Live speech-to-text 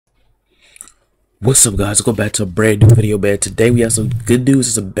What's up, guys? Welcome back to a brand new video, man. Today we have some good news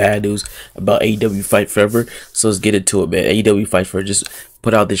and some bad news about AEW Fight Forever. So let's get into it, man. AEW Fight Forever just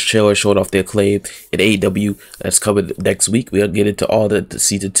put out this trailer showing off the Acclaimed in AEW that's coming next week. We'll get into all the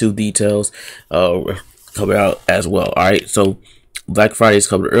season 2 details coming out as well. Alright, so Black Friday is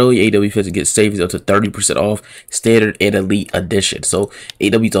coming early. AEW fans get savings up to 30% off Standard and Elite Edition. So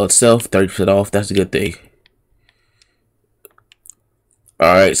AEW's on sale, 30% off. That's a good thing.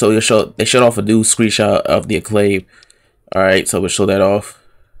 Alright, so they showed off a new screenshot of the Acclaim. Alright, so we'll show that off.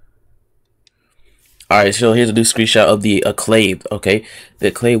 Alright, so here's a new screenshot of the Acclaim. Okay, the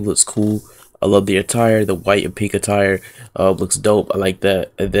Acclaim looks cool. I love the attire, the white and pink attire. Looks dope. I like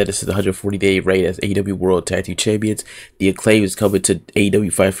that. And then this is the 140-day reign as AEW World Tag Team Champions. The Acclaim is coming to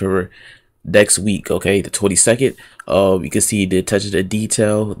AEW Fight Forever next week, okay, the 22nd. You can see the attention to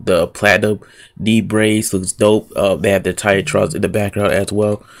detail. The platinum knee brace looks dope. They have the Titans in the background as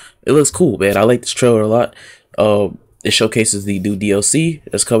well. It looks cool, man. I like this trailer a lot. It showcases the new DLC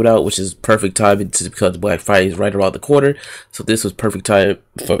that's coming out, which is perfect timing because Black Friday is right around the corner. So this was perfect time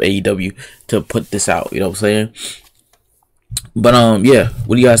from AEW to put this out. You know what I'm saying? But yeah,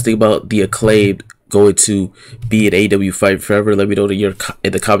 what do you guys think about the Acclaimed going to be an AEW Fight Forever? Let me know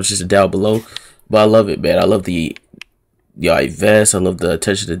in the comment section down below. But I love it, man. I love the vest. I love the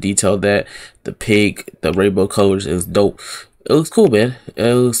attention to detail. That the pink, the rainbow colors is dope. It looks cool, man.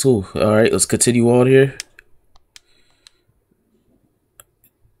 It looks cool. All right, let's continue on here.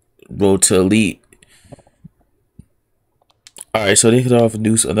 Road to Elite. All right, so they put off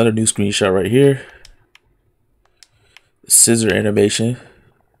another new screenshot right here. Scissor animation.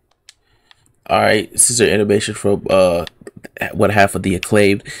 All right, scissor animation from one half of the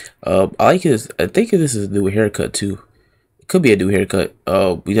Acclaimed. I like his. I think this is a new haircut too. It could be a new haircut.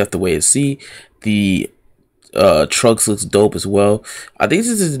 We have to wait and see. The trunks looks dope as well. I think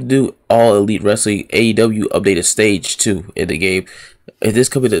this is the new All Elite Wrestling AEW updated stage too in the game. Is this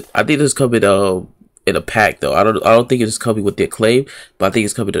coming? I think this is coming in a pack though. I don't think it's coming with the Acclaim, but I think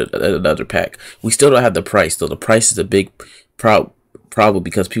it's coming in another pack. We still don't have the price though. The price is a big problem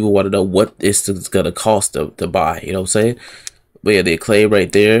because people want to know what this is gonna cost to buy. You know what I'm saying? But yeah, the Acclaim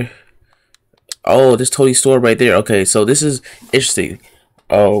right there. Oh, this Tony Storm right there. Okay, so this is interesting.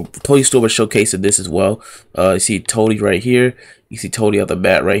 Tony Storm is showcasing this as well. You see Tony right here. You see Tony on the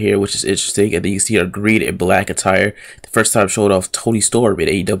mat right here, which is interesting. And then you see her green and black attire. The first time showing off Tony Storm in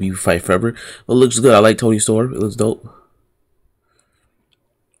AEW Fight Forever. It looks good. I like Tony Storm. It looks dope.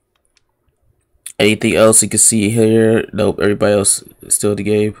 Anything else you can see here? Nope. Everybody else is still in the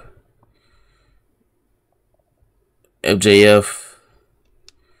game. MJF.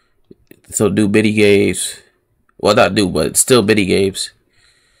 So new mini games. Well, not new, but still mini games.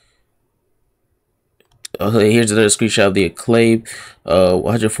 Okay, here's another screenshot of the Acclaim.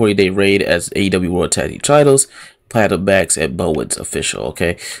 140-day reign as AEW World Tag Team Titles. Platinum Max and Bowens official.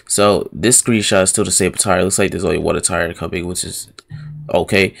 Okay, so this screenshot is still the same attire. Looks like there's only one attire coming, which is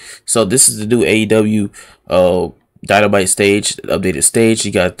okay. So this is the new AEW Dynamite stage, updated stage.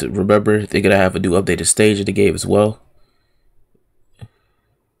 You got to remember they're gonna have a new updated stage in the game as well.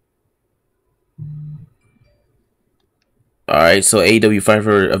 Alright, so AEW Fight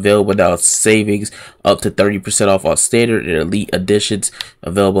Forever available now. Savings up to 30% off on Standard and Elite Editions.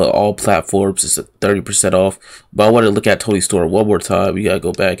 Available on all platforms. It's 30% off. But I want to look at Tony Storm one more time. We gotta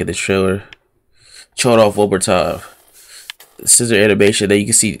go back in the trailer. Show it off one more time. Scissor animation. There you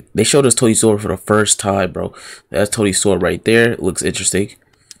can see they showed us Tony Storm for the first time, bro. That's Tony Storm right there. It looks interesting.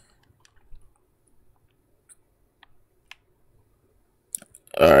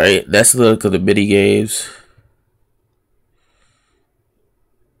 Alright, that's the look of the mini games.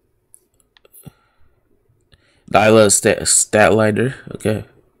 Nyla Statlander, okay.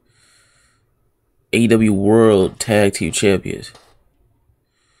 AEW World Tag Team Champions.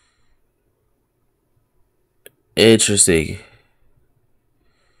 Interesting.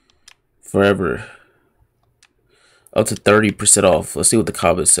 Forever. Up to 30% off. Let's see what the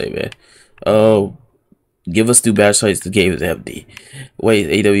comments say, man. Oh, give us new match sites. The game is empty. Wait,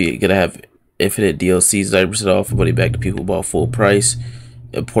 AEW gonna have infinite DLCs, 90% off, money back to people who bought full price.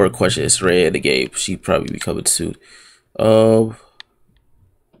 Important question is Ray in the game. She probably be coming soon. But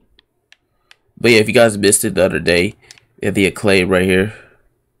yeah, if you guys missed it the other day, we have the Acclaim right here.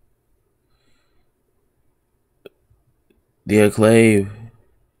 The Acclaim.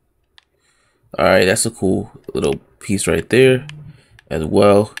 Alright, that's a cool little piece right there as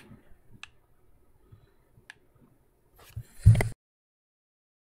well.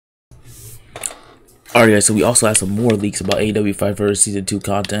 Alright guys, so we also have some more leaks about AEW Fight Verse Season 2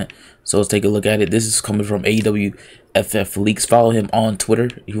 content. So let's take a look at it. This is coming from AEW FF Leaks. Follow him on Twitter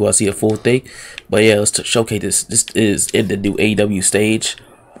if you want to see the full thing. But yeah, let's showcase this. This is in the new AEW stage.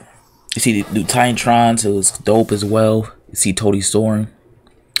 You see the new Titantron, so it's dope as well. You see Tony Storm.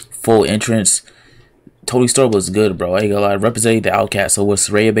 Full entrance. Tony Storm was good, bro. I ain't gonna lie. Representing the Outcast. So what's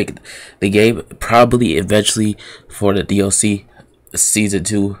Rhea make the game? Probably eventually for the DLC Season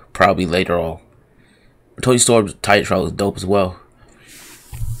 2. Probably later on. Tony Storm's Titantron was dope as well.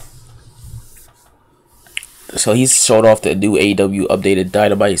 So he's showed off the new AEW updated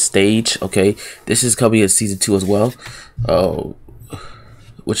Dynamite stage. Okay, this is coming in Season 2 as well,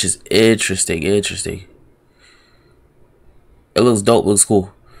 which is interesting. It looks dope. It looks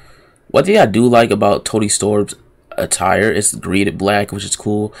cool. One thing I do like about Tony Storm's attire is green and black, which is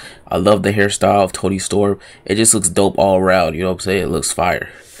cool. I love the hairstyle of Tony Storm. It just looks dope all around. You know what I'm saying? It looks fire.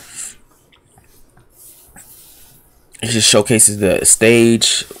 It just showcases the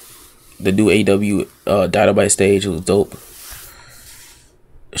stage, the new AEW Dynamite stage. It was dope.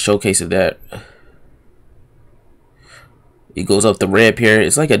 Showcasing that. It goes up the ramp here.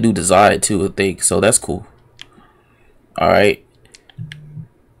 It's like a new design too, I think. So that's cool. Alright.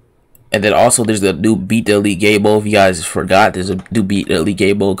 And then also there's the new Beat the Elite game mode. If you guys forgot, there's a new Beat the Elite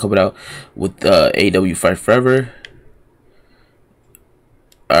game mode coming out with AEW Fight Forever.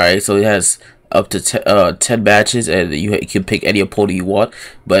 Alright, so it has up to 10 matches, and you can pick any opponent you want.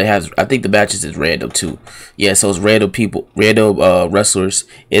 But it has, I think the matches is random too. Yeah, so it's random people, random wrestlers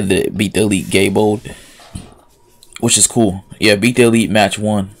in the Beat the Elite game mode, which is cool. Yeah, Beat the Elite match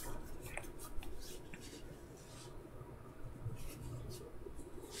 1.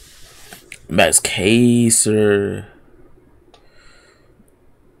 Max Caser.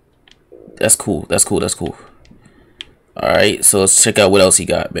 That's cool. Alright, so let's check out what else he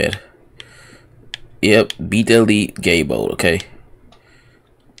got, man. Yep, Beat the Elite game mode, okay.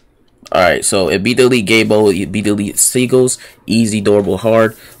 Alright, so in Beat the Elite game mode, you beat the Elite singles, easy, normal,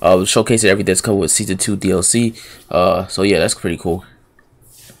 hard. Showcasing everything that's coming with Season 2 DLC. So yeah, that's pretty cool.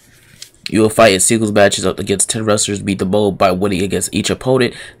 You will fight in singles matches up against 10 wrestlers, beat the mode by winning against each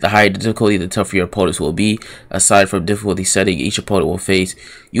opponent. The higher the difficulty, the tougher your opponents will be. Aside from difficulty setting, each opponent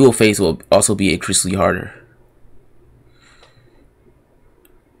you will face will also be increasingly harder.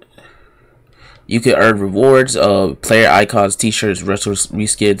 You can earn rewards, player icons, t-shirts, wrestler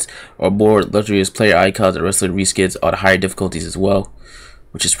reskins, or more luxurious player icons and wrestler reskins on higher difficulties as well,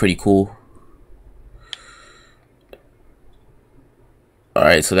 which is pretty cool.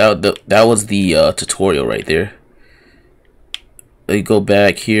 Alright, so that was the tutorial right there. Let me go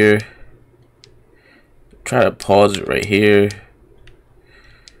back here. Try to pause it right here.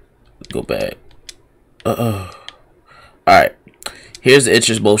 Go back. Alright. Here's the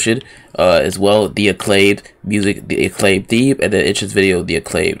entrance motion as well, the Acclaimed music, the Acclaimed theme, and the entrance video, the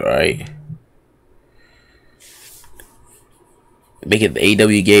Acclaimed. Alright. Making the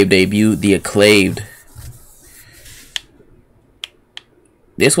AEW game debut, the Acclaimed.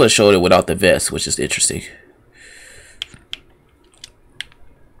 This one showed it without the vest, which is interesting.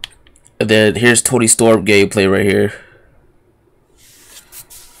 And then here's Tony Storm gameplay right here.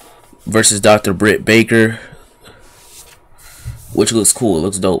 Versus Dr. Britt Baker. Which looks cool, it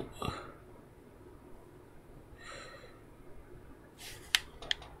looks dope.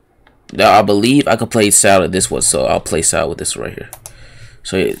 Now I believe I could play Sal in this one, so I'll play Sal with this right here.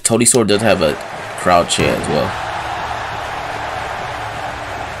 So yeah, Tony Storm does have a crowd chant as well.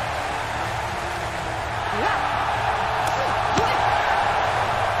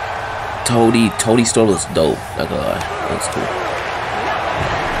 Tony Storm looks dope, not gonna lie. That looks cool.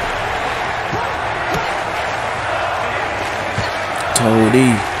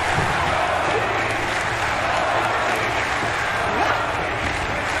 Tony.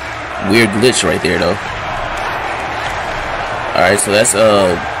 Weird glitch right there though. Alright, so that's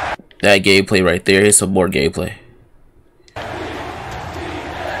that gameplay right there. Here's some more gameplay.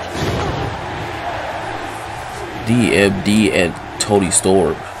 DMD and Tony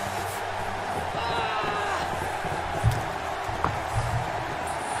Storm.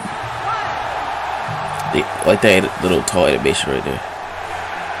 Like that little tall animation right there.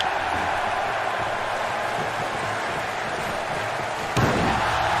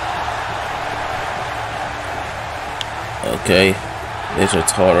 Okay, there's a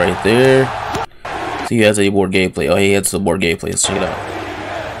tall right there. See, he has any more gameplay. Oh, he had some more gameplay. Let's check it out.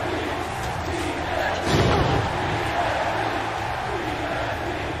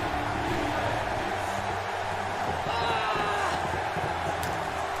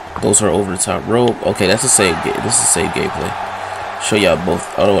 Those are over the top rope. Okay, that's the same game. This is the same gameplay. Show y'all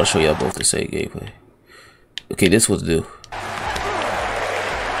both. I don't want to show y'all both the same gameplay. Okay, this was new.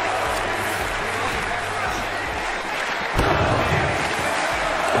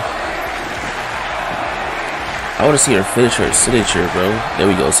 I want to see her finish her signature, bro. There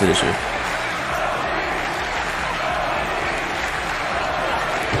we go, signature.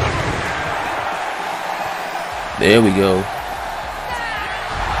 There we go.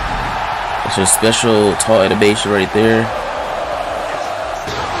 That's your special tall animation right there.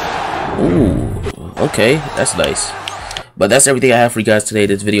 Ooh, okay, that's nice. But that's everything I have for you guys today in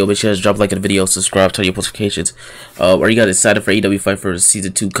this video. Make sure to drop a like on the video, subscribe, turn on your notifications. Are you guys excited for AEW Fight for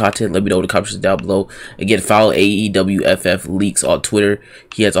Season 2 content? Let me know in the comments down below. Again, follow AEWFF Leaks on Twitter.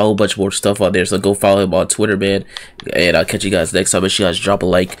 He has a whole bunch more stuff on there, so go follow him on Twitter, man. And I'll catch you guys next time. Make sure you guys drop a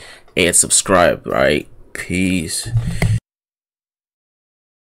like and subscribe. Alright, peace.